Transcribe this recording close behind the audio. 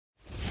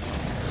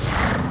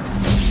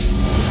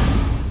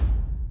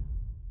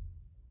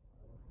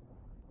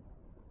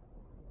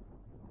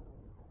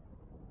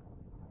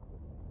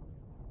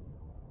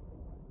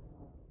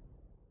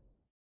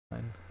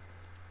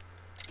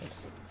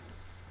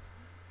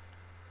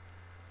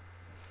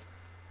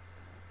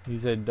You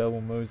said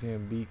double mosey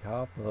and beak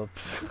hop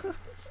ups.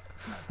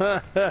 Yeah,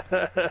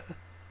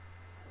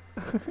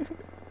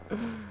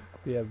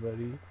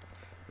 buddy.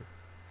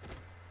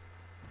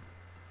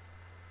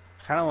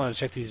 Kinda wanna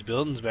check these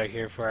buildings back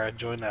here before I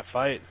join that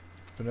fight.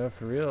 But no,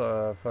 for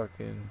real,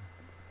 fucking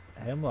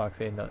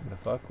hemlocks ain't nothing to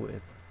fuck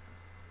with.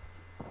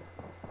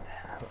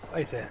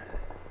 Like that.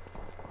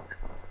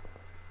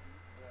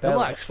 That,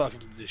 Hemlocks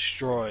fucking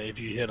destroy if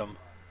you hit them.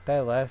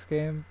 that last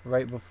game,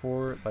 right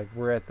before, like,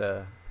 we're at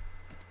the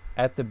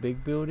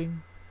big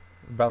building,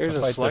 about Here's to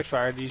a fight select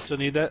fire. Do you still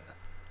need that?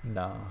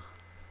 Nah.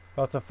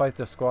 About to fight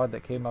the squad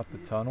that came out the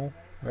tunnel,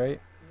 right?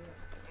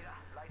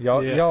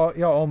 Y'all, Yeah.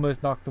 y'all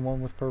almost knocked the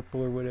one with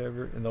purple or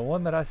whatever, and the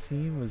one that I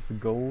seen was the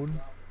gold,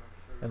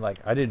 and like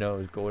I didn't know it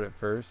was gold at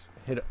first.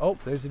 Hit a, oh,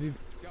 there's a dude.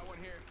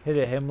 Hit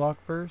a hemlock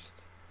burst,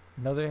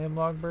 another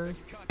hemlock burst,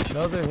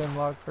 another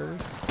hemlock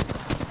burst,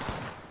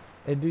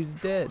 and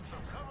dude's dead.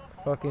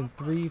 Fucking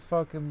 3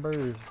 fucking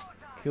bursts.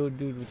 Killed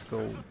dude with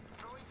gold.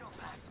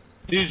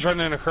 Dude's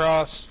running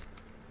across.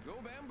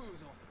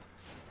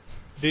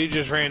 Dude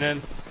just ran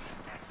in.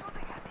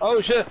 Oh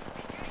shit!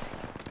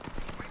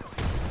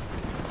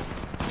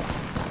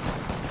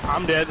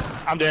 I'm dead.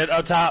 I'm dead.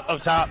 Up top. Up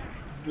top.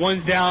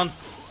 One's down.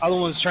 Other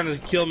one's trying to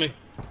kill me.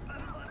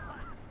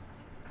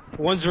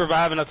 One's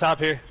reviving up top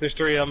here. There's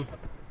 3 of them.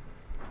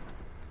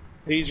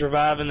 He's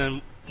reviving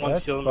and one's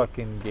That's killing me.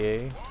 fucking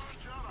gay.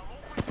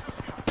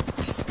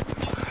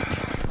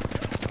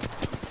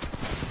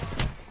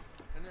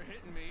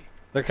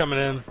 They're coming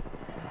in.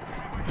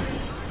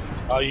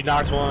 Oh, you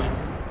knocked one.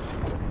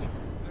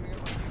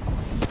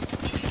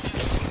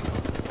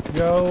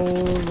 Yo,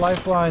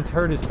 lifeline's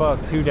hurt as fuck.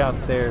 2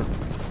 downstairs.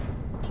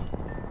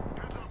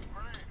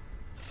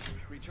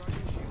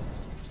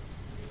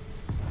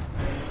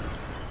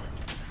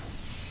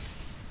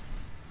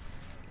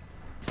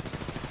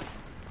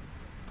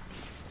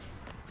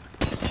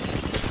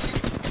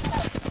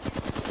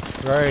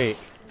 Right.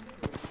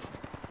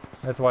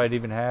 That's why it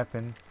even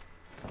happened.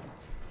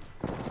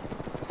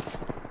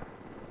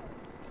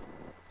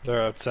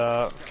 They're up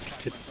top.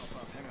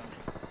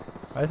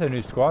 That's a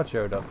new squad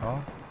showed up, huh?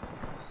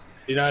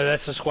 You know,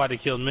 that's the squad that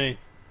killed me.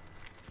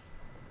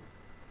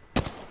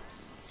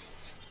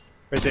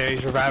 Right there,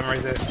 he's reviving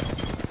right there.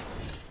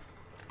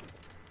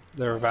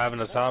 They're reviving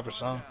the top or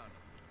something.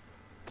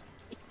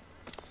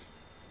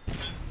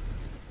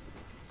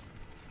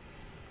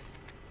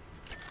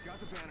 Got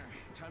the banner.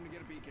 Time to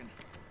get a beacon.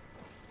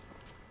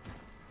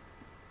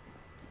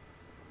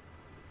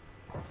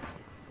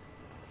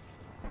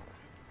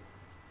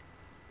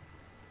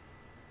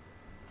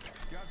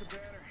 Got the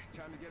banner.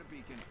 Time to get a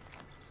beacon.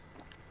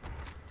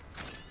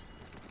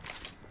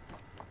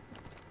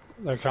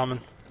 They're coming.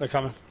 They're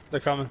coming. They're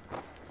coming.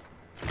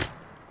 Get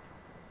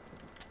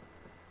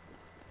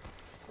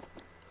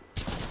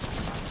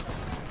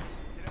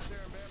up there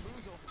and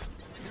bamboozle.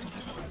 Here's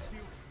the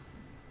rescue.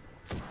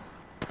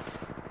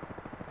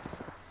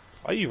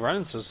 Why are you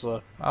running so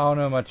slow? I don't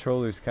know, my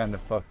troller's kind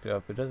of fucked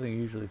up. It doesn't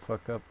usually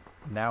fuck up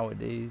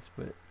nowadays,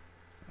 but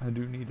I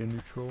do need a new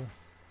troll.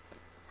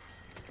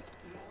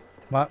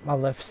 My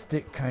left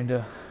stick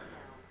kinda...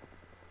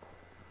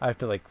 I have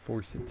to like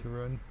force it to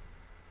run.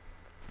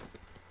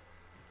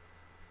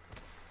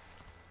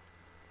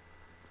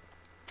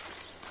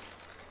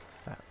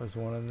 That was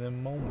one of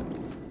them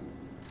moments.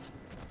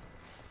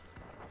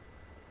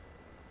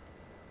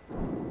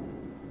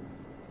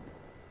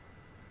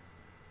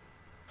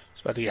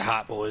 It's about to get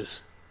hot,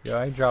 boys. Yeah,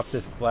 I dropped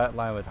this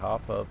flatline with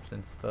hop ups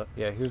and stuff.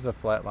 Yeah, here's a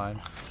flatline.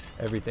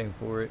 Everything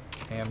for it.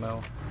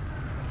 Ammo.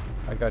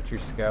 I got your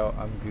scout.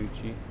 I'm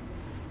Gucci.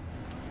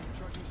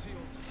 Charging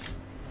shields.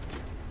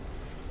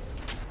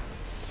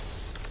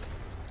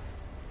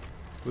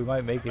 We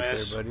might make it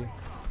Miss. there, buddy.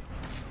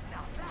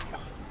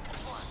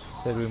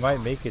 Said we might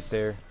make it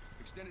there.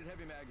 Extended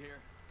heavy mag here.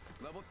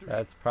 Level 3.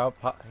 That's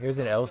here's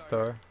an L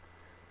star.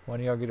 One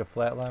of y'all get a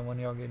flatline, one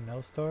of y'all get an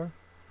L star.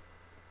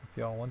 If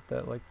y'all want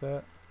that like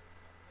that.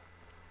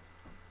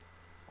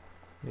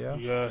 Yeah?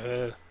 Go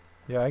ahead.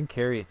 Yeah, I can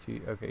carry it to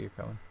you. Okay, you're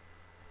coming.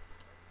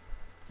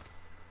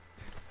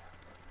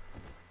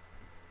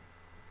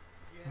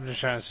 I'm just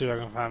trying to see if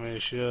I can find me a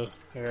shield.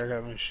 Here, I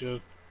got me a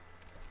shield.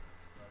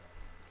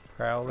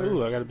 Prowler.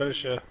 Ooh, I got a better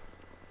shield.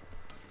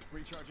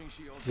 Recharging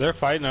shields. They're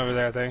fighting over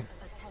there, I think.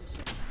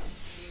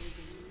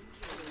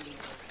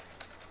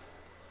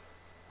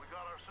 We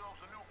got ourselves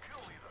a new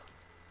kill leader.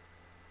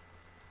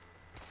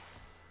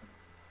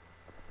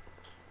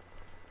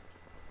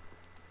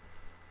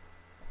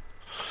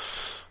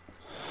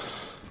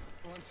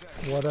 One sec.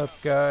 What up,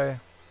 guy?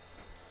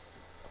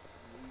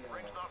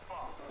 Ring's not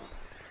far.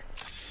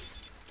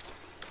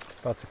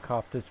 About to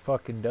cop this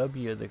fucking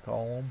W, they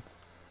call him.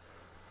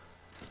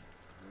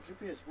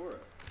 Where's your PS4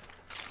 at?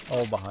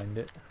 All behind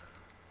it.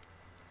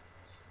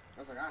 I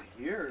was like, I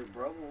hear it,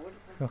 bro. What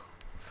the fuck?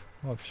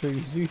 I'm sure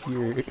you do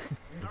hear it. 30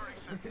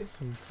 seconds.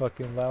 I'm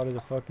fucking loud as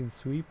a fucking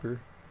sweeper.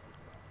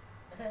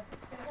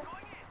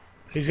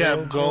 He's Go,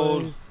 got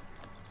gold. boys.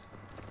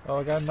 Oh,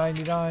 I got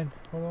 99.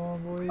 Hold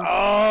on, boys.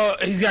 Oh,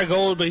 he's got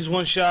gold, but he's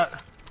one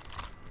shot.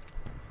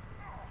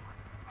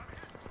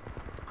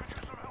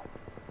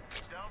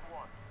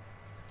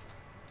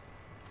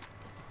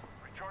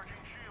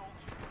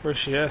 Where's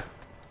she at?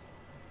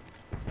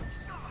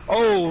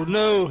 Oh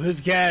no, his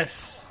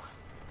gas.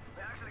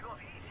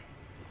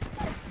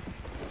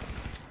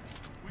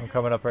 I'm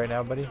coming up right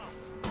now, buddy.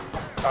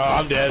 Oh,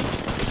 I'm dead.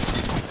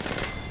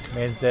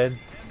 Man's dead.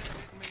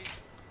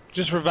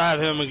 Just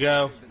revive him and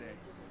go.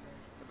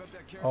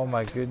 Oh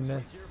my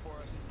goodness.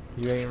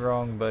 You ain't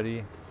wrong,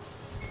 buddy.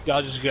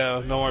 Y'all just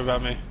go. Don't worry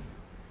about me.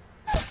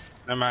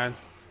 Never mind.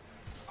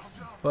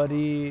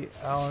 Buddy,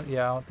 I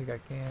don't think I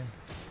can.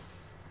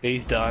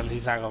 He's done.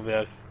 He's not gonna be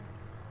able.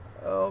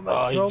 Oh,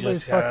 my he troller's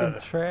just got fucking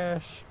out.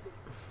 trash.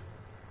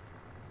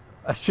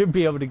 I should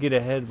be able to get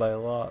ahead by a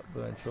lot,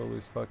 but my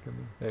troller's fucking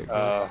me. There it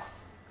goes.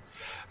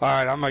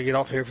 Alright, I'm gonna get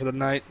off here for the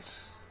night.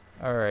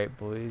 Alright,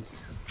 boys.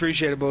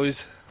 Appreciate it,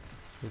 boys.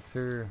 Yes,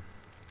 sir.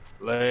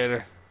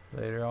 Later.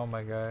 Later on,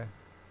 my guy.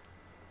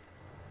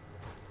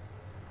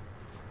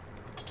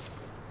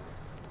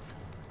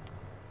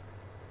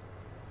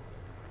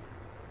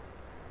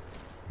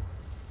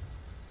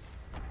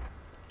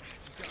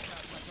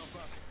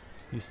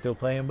 You still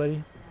playing,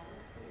 buddy?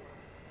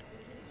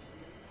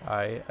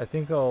 I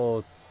think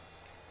Swan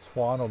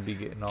will be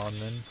getting on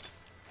then.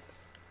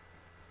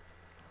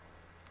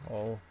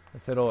 Oh, I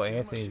said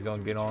Anthony's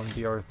gonna get on,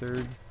 be our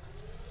third.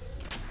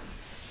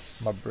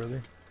 My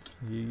brother.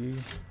 Yee.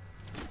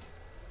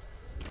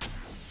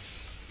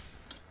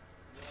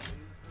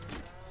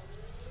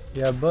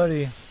 Yeah,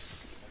 buddy.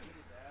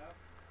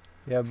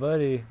 Yeah,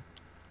 buddy.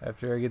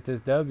 After I get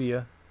this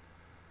W.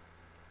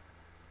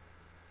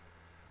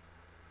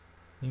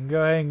 You can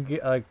go ahead and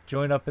get,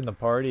 join up in the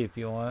party if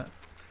you want.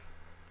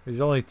 There's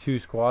only 2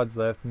 squads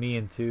left, me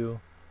and 2.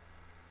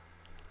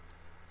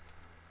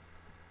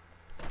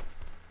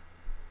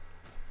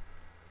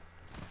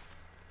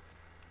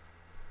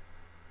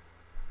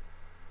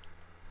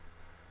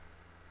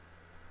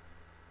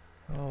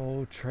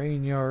 Oh,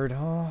 train yard,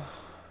 huh?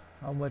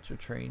 How much a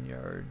train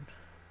yard?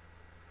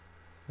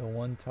 The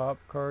one top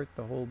cart,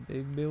 the whole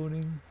big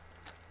building?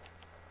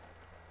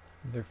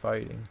 They're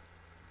fighting.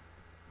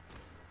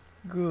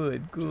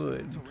 Good. Just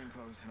until ring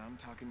close, and I'm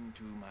talking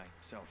to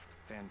myself.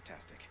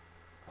 Fantastic.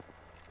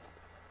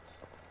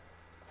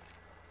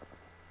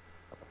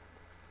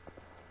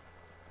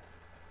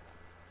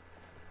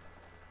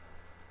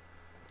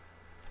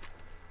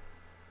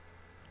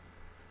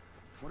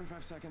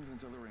 "45 seconds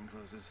until the ring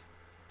closes,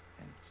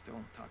 and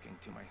still talking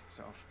to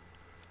myself."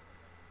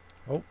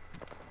 Oh.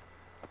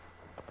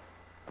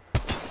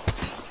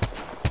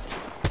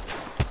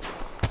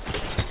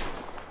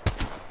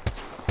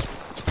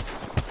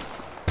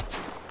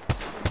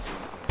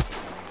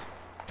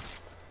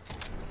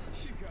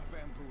 She got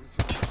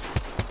bamboozled.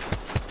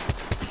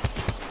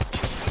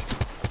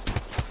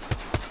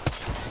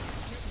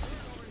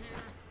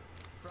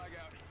 Frag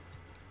out.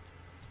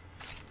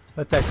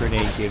 Let that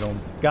grenade get him.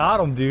 Got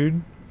him,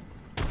 dude.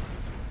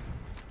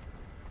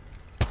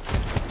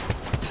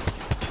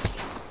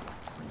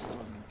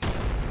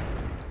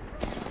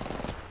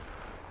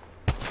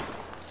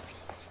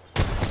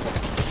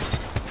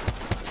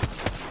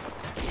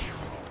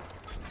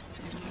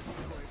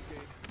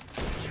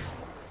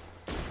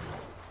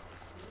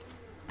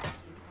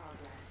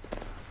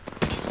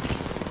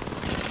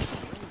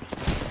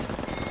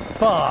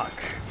 Fuck.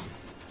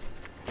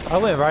 I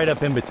went right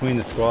up in between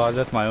the squads.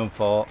 That's my own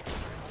fault.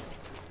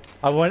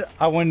 I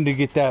wanted to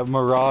get that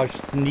Mirage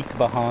sneak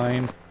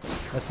behind.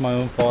 That's my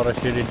own fault. I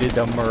should have did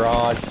the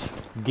Mirage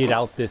get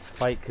out this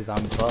fight because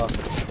I'm buff.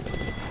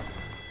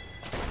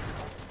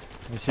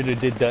 I should have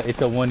did the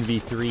it's a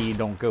 1v3,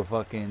 don't go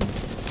fucking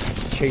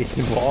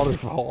chasing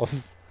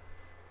waterfalls.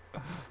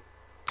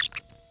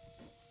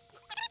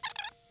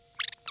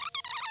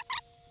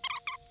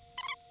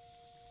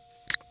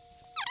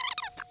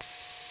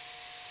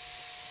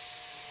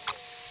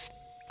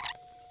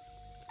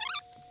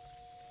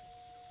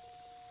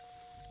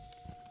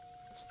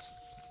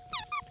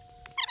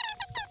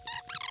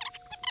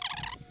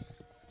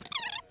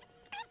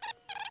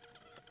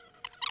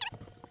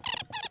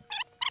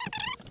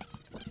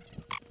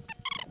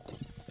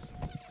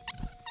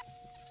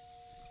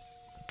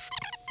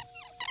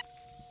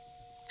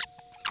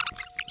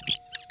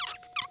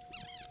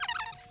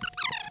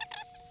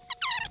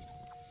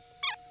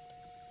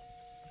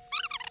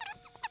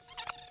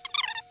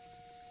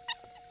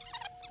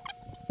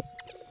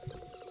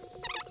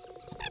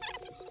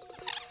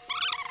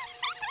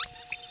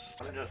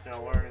 I'm just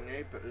now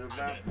learning the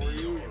map for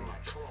you.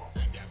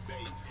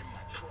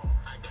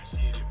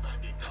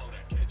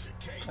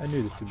 I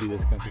knew this would be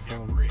this kind of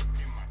song.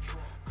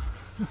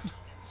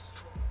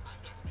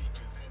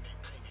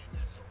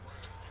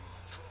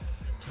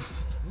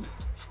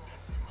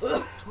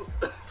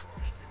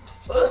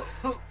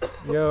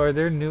 Yo, are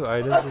there new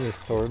items in the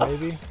store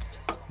maybe?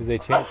 Did they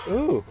change?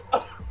 Ooh!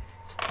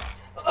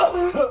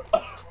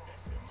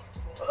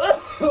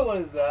 What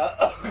is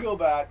that? Go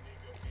back.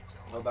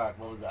 Go back.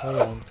 What was that?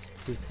 Hold on,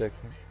 2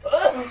 seconds.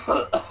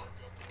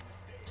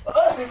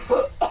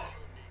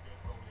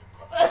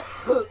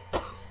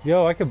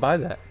 Yo, I could buy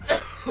that.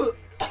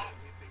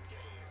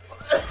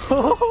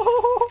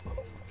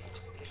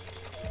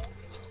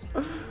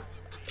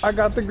 I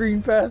got the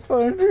green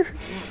Pathfinder.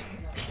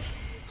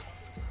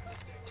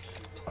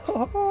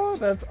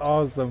 That's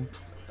awesome.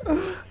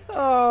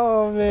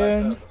 Oh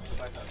man.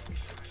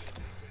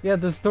 Yeah,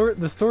 the store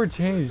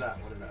changed. What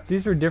is that?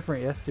 These were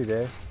different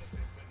yesterday.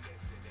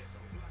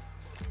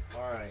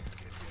 Alright.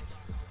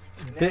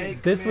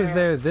 This was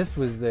there, this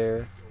was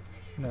there.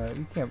 No,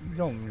 you can't, you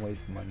don't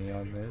waste money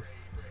on this.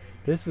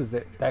 This was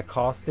there. That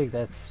caustic,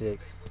 that's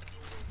sick.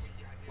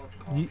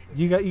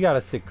 You got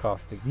a sick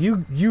caustic.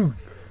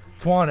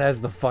 Twan has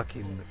the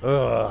fucking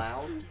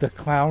Clown? the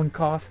clown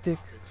caustic.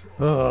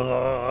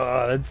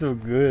 That's so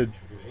good.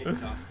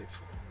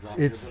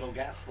 It's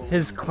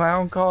his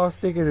clown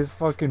caustic and his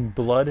fucking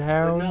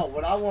bloodhound. No,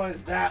 what I want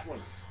is that one.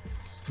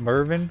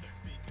 Mervin.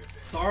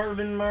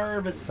 Serving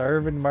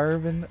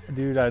Mervin.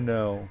 Dude, I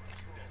know.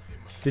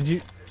 Did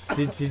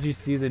you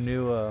see the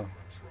new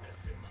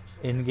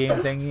in-game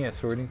thingy at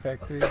Sorting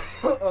Factory?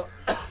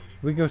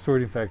 We go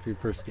Sorting Factory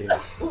first game.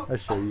 I'll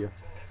show you.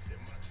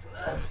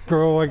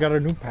 Bro, I got a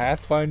new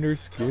Pathfinder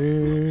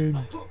skin.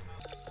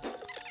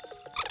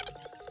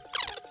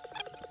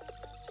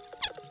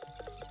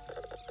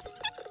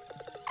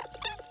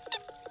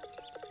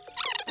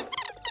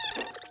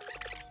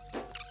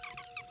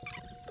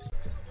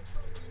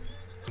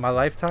 My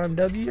lifetime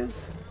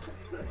W's?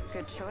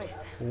 Good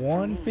choice.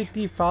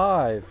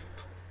 155.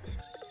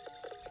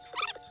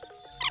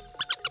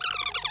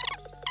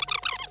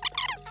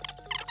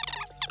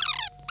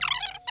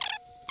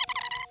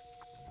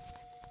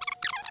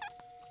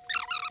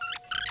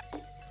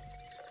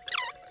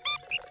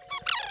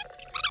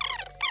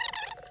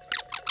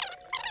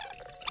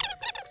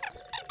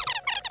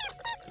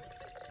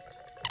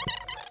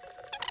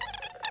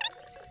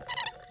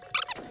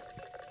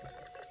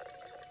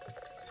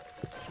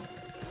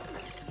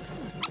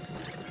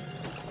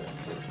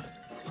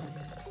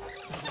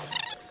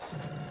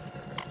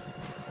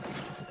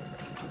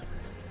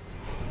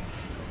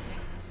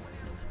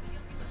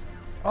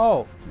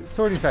 Oh,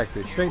 Sorting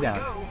Factory, straight down.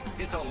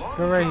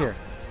 Go right here.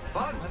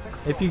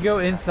 If you go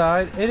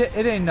inside,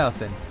 it ain't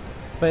nothing.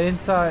 But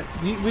inside,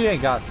 we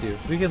ain't got to.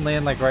 We can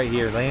land like right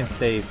here, land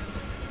safe.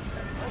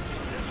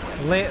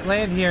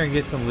 Land here and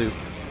get some loot.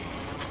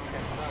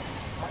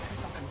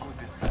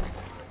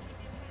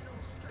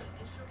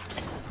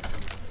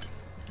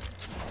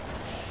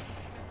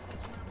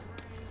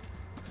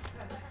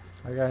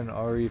 I got an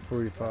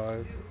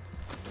RE45.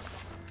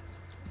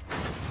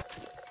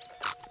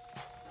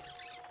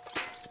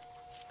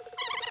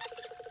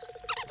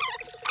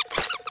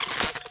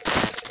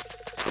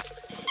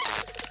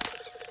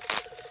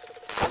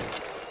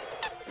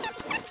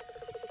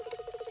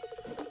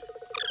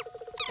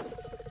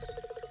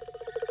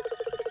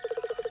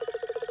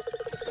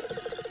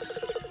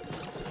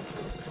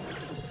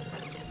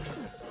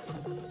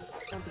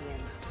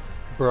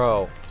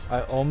 Bro,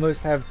 I almost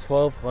have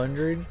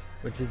 1200,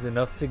 which is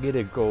enough to get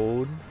a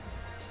gold,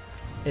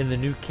 and the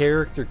new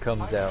character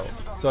comes out.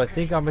 So I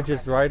think I'm gonna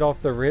just right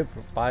off the rip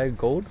buy a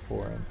gold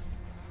for him.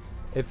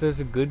 If there's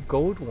a good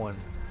gold one.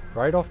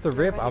 Right off the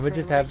rip, I'm gonna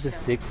just have the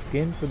 6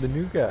 skin for the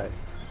new guy.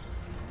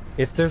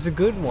 If there's a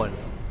good one.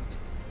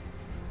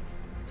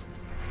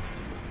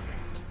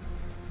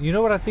 You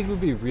know what I think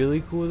would be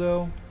really cool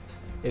though?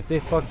 If they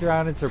fucked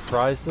around and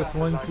surprised us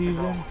one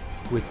season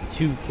with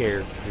 2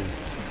 characters.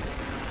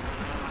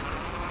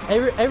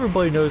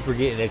 Everybody knows we're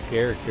getting a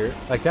character.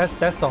 Like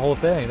that's the whole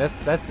thing.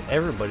 That's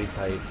everybody's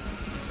hype.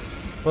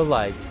 But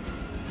like,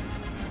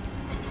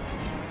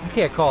 you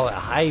can't call it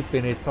hype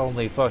and it's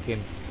only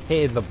fucking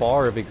hitting the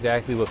bar of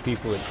exactly what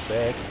people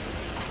expect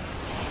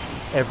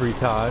every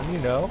time. You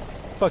know,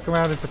 fuck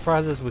around and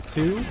surprise us with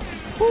 2.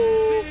 Woo!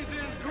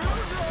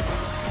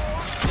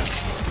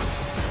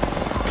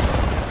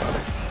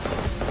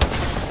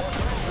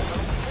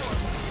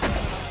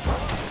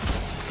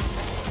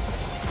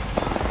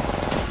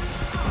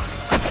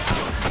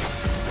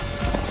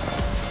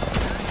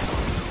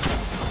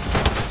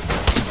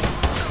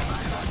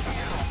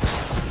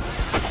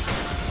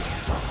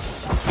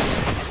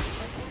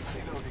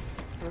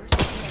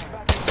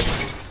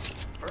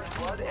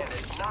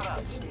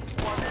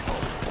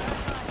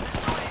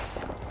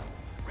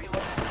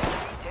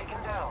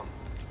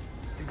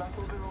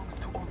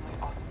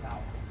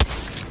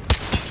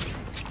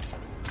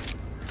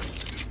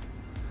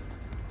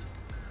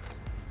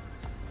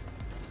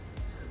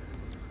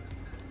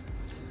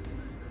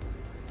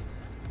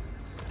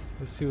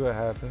 Let's see what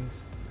happens.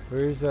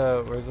 Where's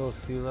old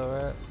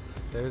CeeLo at?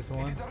 There's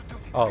one.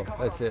 Oh,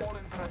 that's it.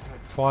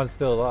 Swan's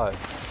still alive.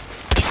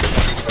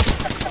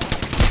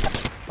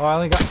 Oh, I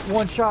only got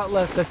 1 shot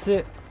left. That's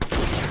it.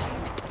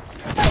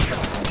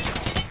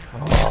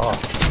 Oh.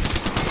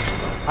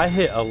 I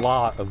hit a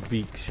lot of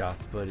beak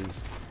shots, buddy.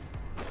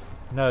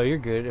 No, you're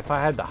good. If I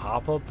had the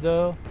hop up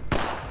though,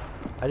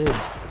 I did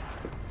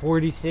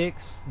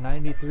 46,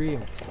 93,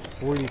 and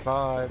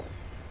 45.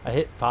 I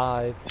hit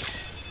 5.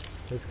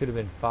 This could have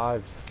been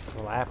 5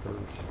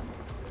 slappers.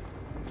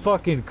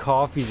 Fucking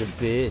Coffee's a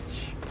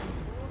bitch.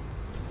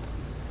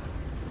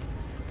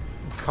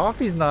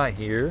 Coffee's not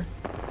here.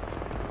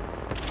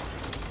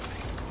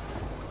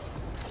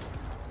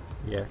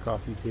 Yeah,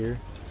 Coffee's here.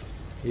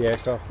 Yeah,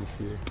 Coffee's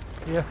here.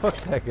 Yeah, fuck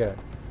that guy.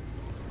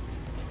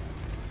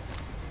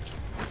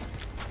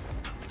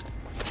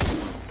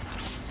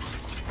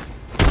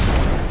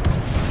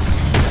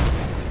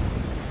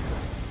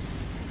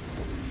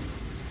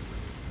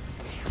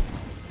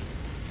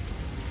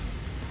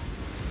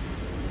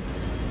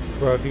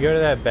 Bro, if you go to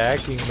that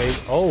back, you can make...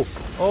 Oh!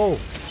 Oh!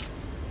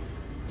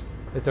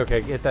 It's okay.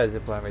 Get that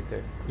zip line right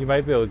there. You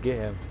might be able to get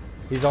him.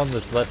 He's on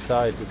this left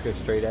side. Just go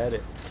straight at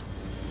it.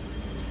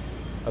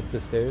 Up the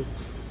stairs.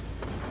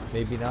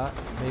 Maybe not.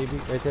 Maybe.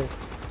 Right there.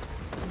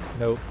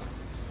 Nope.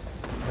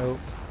 Nope.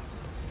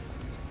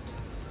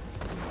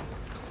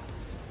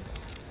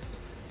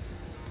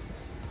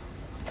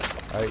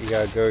 Alright, you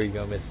gotta go or you're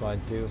gonna miss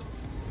mine too.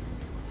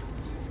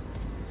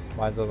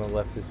 Mine's on the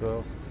left as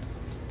well.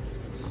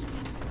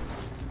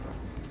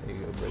 There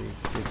you go, buddy.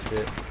 Good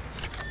shit.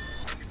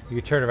 You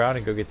can turn around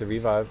and go get the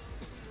revive.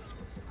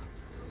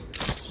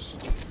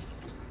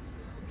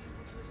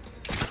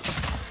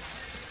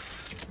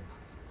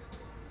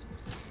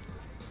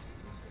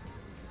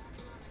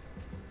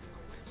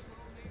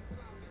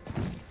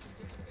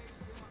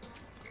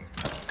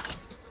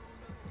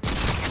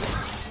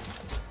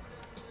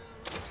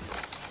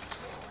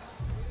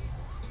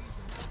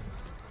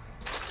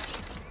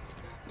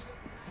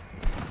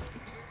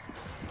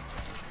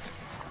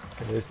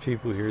 There's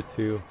people here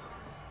too.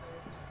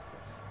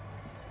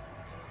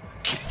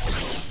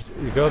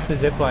 You go up the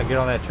zip line, get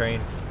on that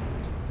train.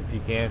 If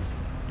you can.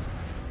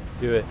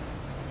 Do it.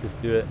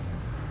 Just do it.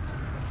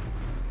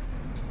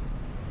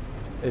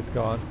 It's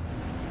gone.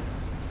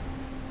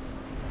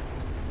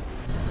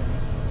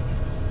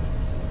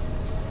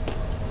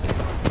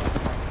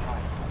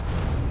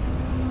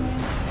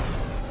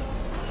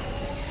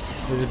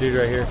 There's a dude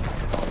right here.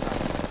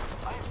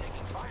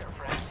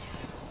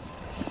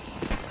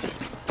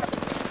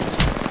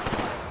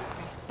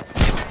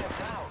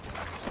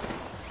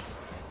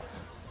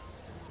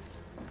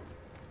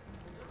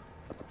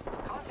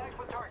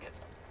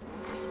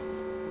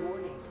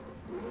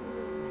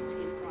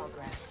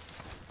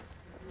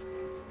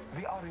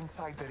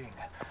 Inside the ring.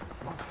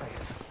 Good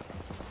faith.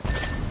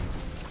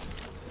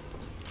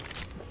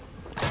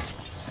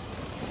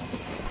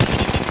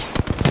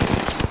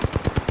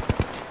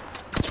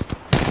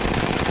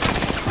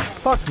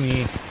 Fuck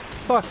me.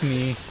 Fuck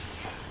me.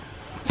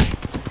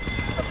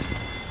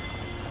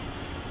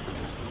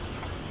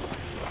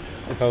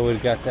 If I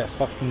would've got that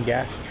fucking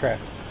gas trap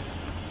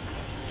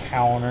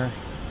counter.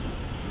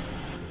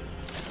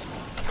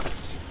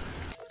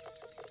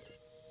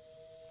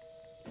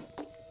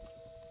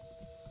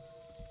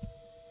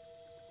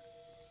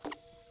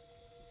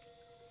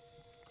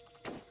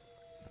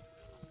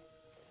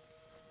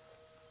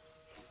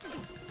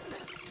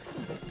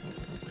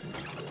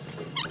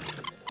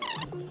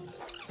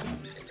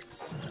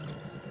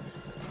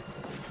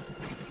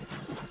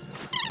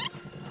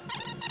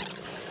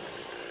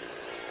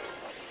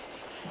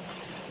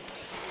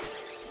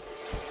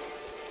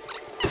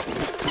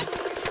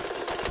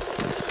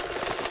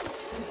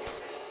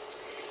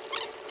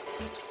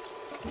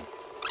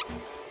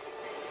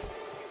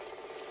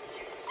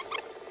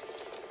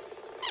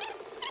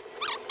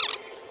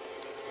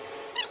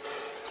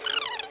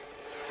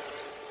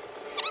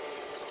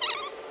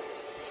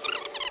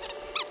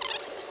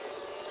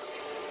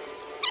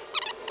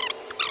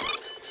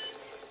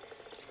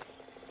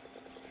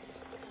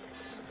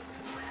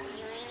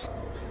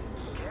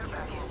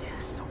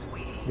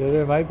 Yeah,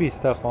 there might be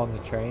stuff on the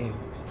train.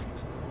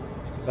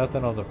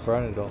 Nothing on the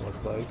front, it don't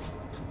look like.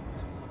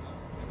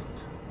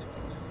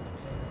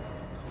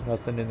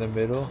 Nothing in the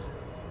middle.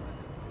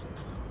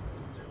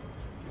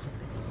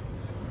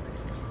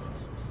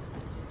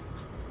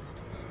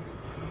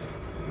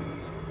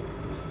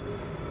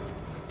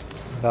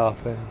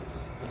 Nothing.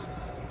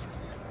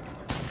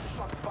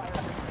 Shots fired.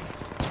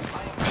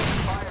 I am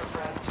taking fire,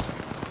 friends.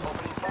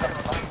 Opening fire.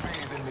 I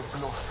breathe in the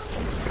blood.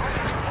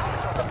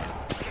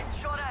 Getting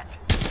shot at.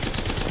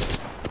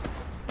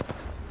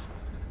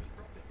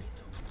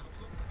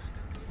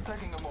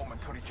 Taking a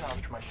moment to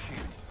recharge my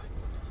shields.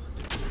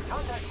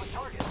 Contact with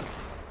target.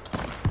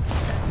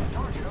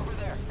 Target over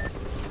there.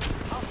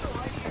 Hostile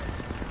right here.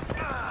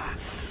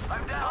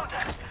 I'm down.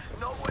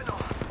 No bueno.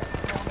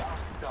 Zone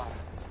Arcstar.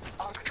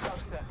 Arcstar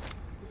set.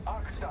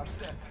 Arcstar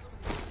set.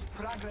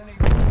 Frag grenade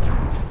set.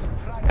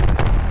 Frag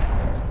grenade set.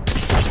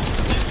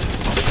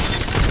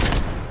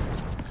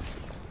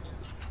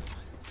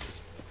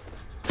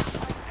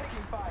 I'm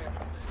taking fire.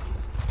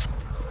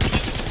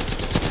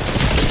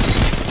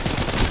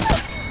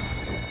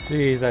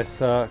 Jeez, I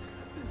suck.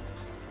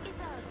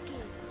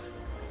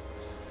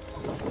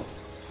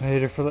 I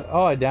hit her for the...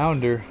 Oh, I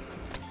downed her.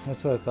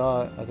 That's what I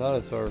thought. I thought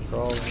I saw her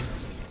crawling.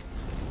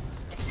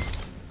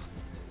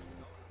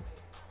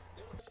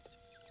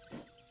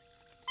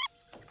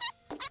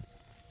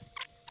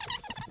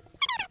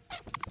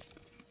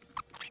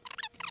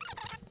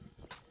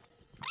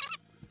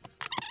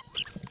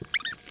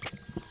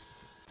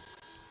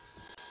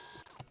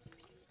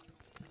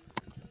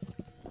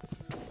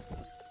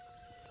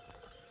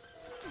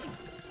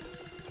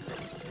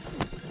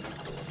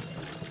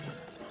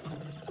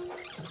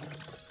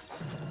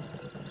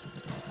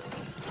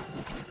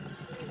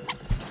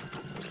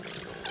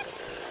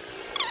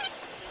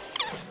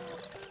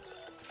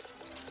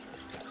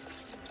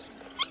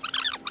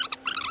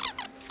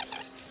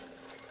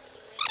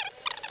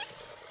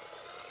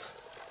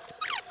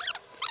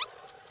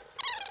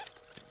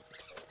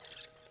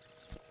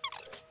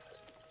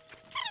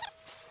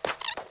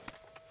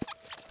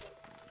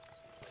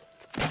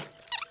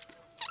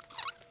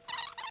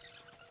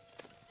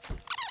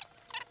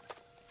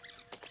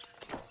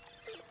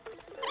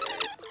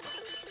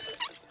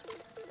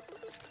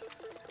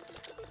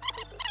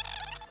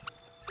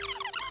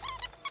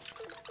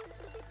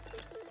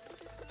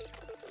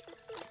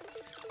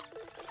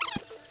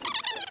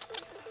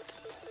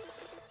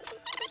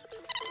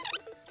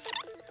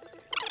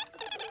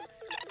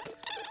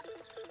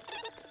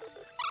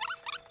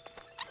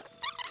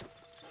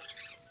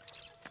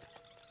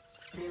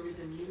 There is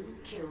a new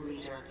kill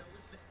leader.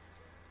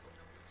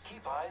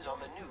 Keep eyes on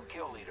the new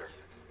kill leader.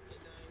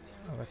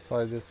 I'm gonna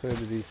slide this way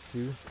to these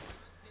two.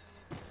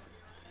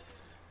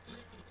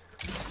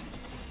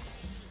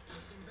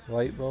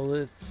 Light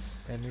bullets,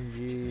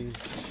 energy,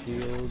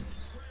 shields,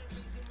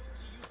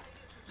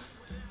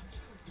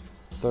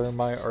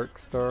 thermite, arc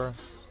star.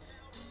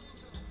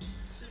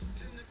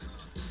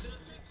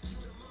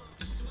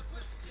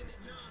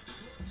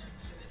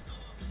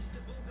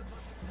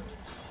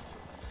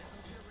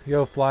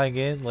 Yo, flying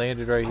in,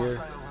 landed right here.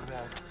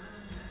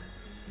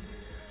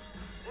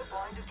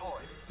 Zipline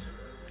deployed.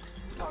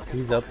 Target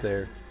He's up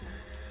there.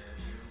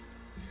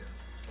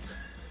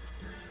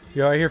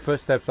 Yo, I hear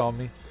footsteps on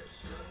me.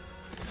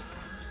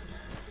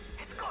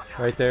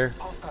 Right there.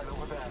 hostile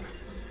over there.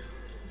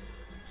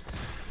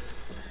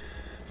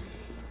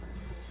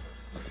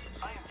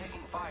 I am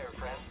taking fire,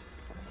 friends.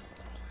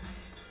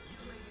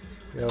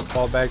 Yo,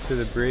 fall back to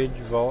the bridge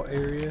vault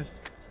area.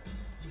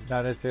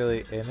 Not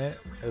necessarily in it.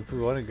 If we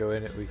want to go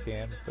in it, we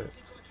can, but...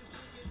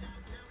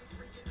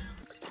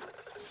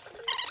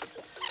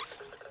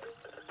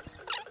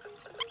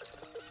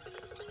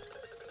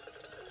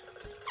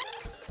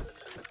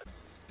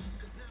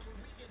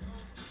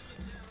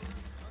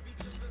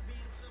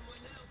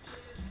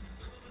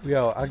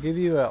 Yo, I'll give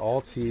you an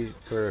ulti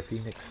for a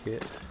Phoenix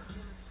kit.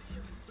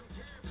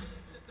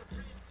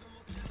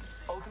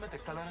 Ultimate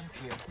accelerant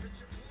here.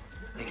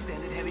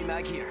 Extended heavy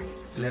mag here.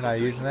 You're not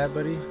using that,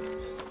 buddy?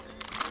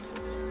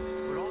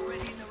 We're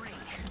already in the ring.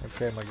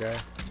 Okay, my guy.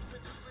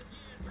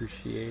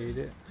 Appreciate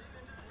it.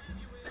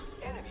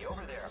 Enemy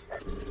over there.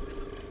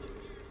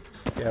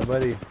 Yeah,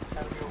 buddy.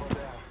 Enemy over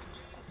there.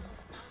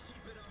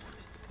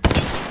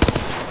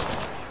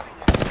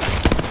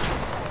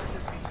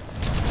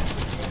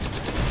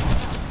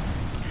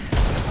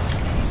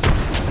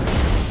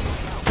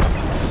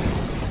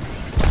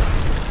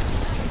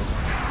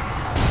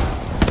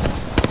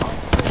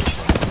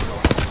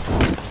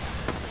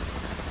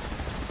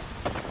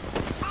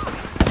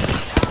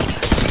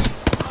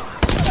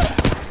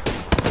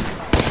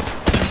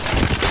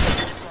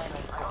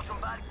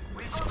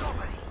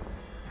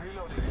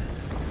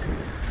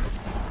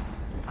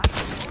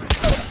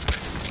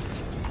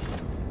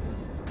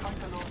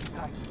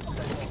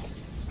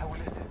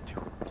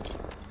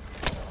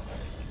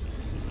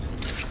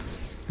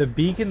 The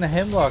beacon, the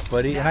hemlock,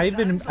 buddy. And I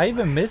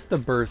even missed a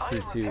burst or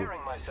two.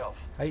 Repairing myself.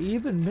 I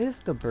even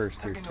missed a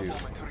burst or Taking a two.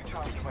 moment to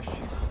recharge my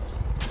shields.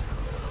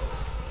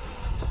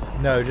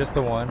 No, just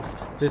the one.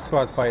 This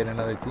squad's fighting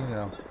another team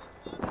now.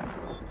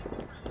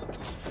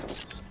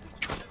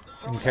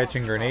 I'm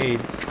catching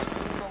grenades.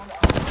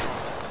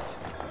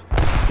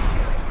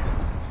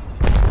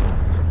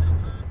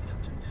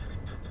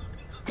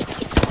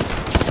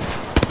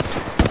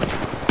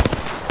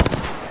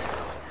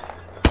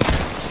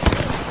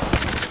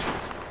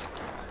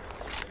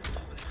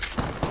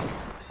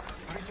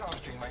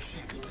 Recharging my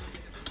shields.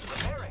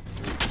 Repairing.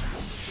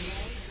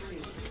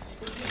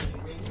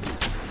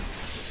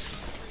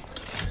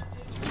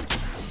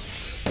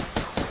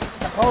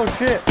 Oh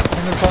shit!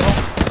 In the tunnel.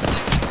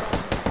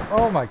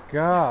 Oh my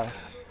gosh.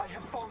 I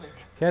have fallen.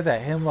 He had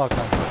that hemlock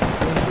on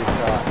single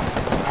shot.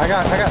 I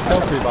got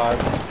self revive.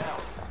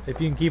 If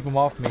you can keep him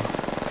off me.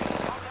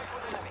 Contact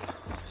with enemy.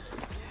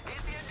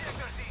 Hit the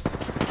ejector seat.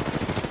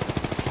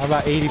 I'm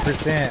about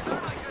 80%.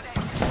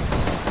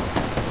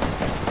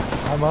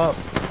 I'm up.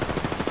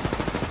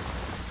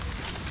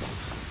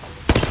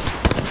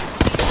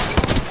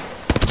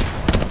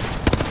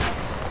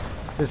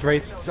 This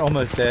Wraith's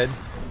almost dead.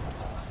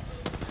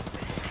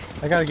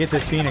 I gotta get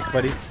this Phoenix,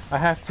 buddy. I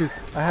have to.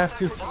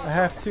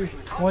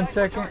 1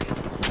 second.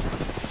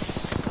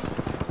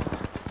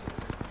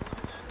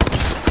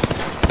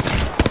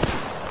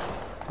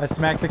 I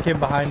smacked the kid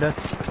behind us.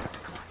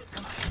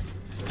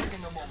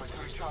 Taking a moment to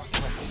recharge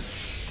my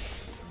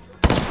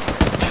shields.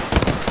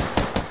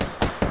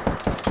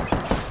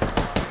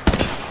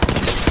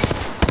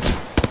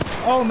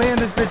 Oh man,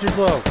 this bitch is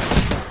low.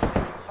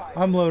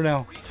 I'm low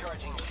now.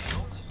 Recharging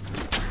shields.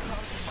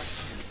 Recharging my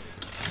shields.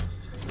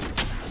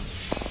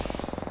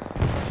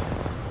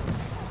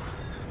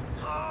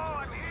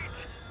 Oh, I'm hit.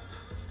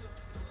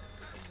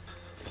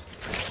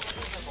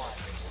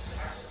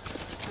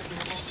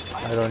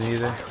 I don't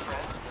either.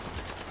 Friends.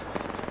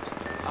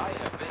 I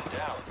have been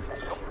down.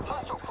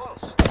 Hostile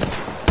close.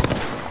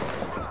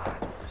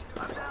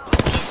 I'm down.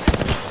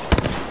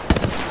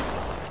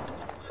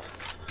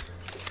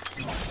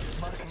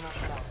 Marking our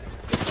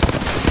surroundings.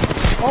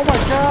 Oh my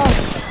gosh!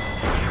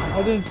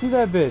 I didn't see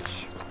that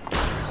bitch.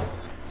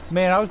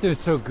 Man, I was doing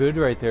so good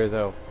right there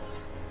though.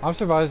 I'm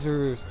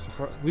survivors.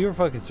 We were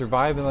fucking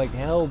surviving like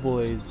hell,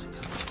 boys.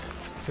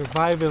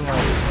 Surviving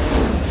like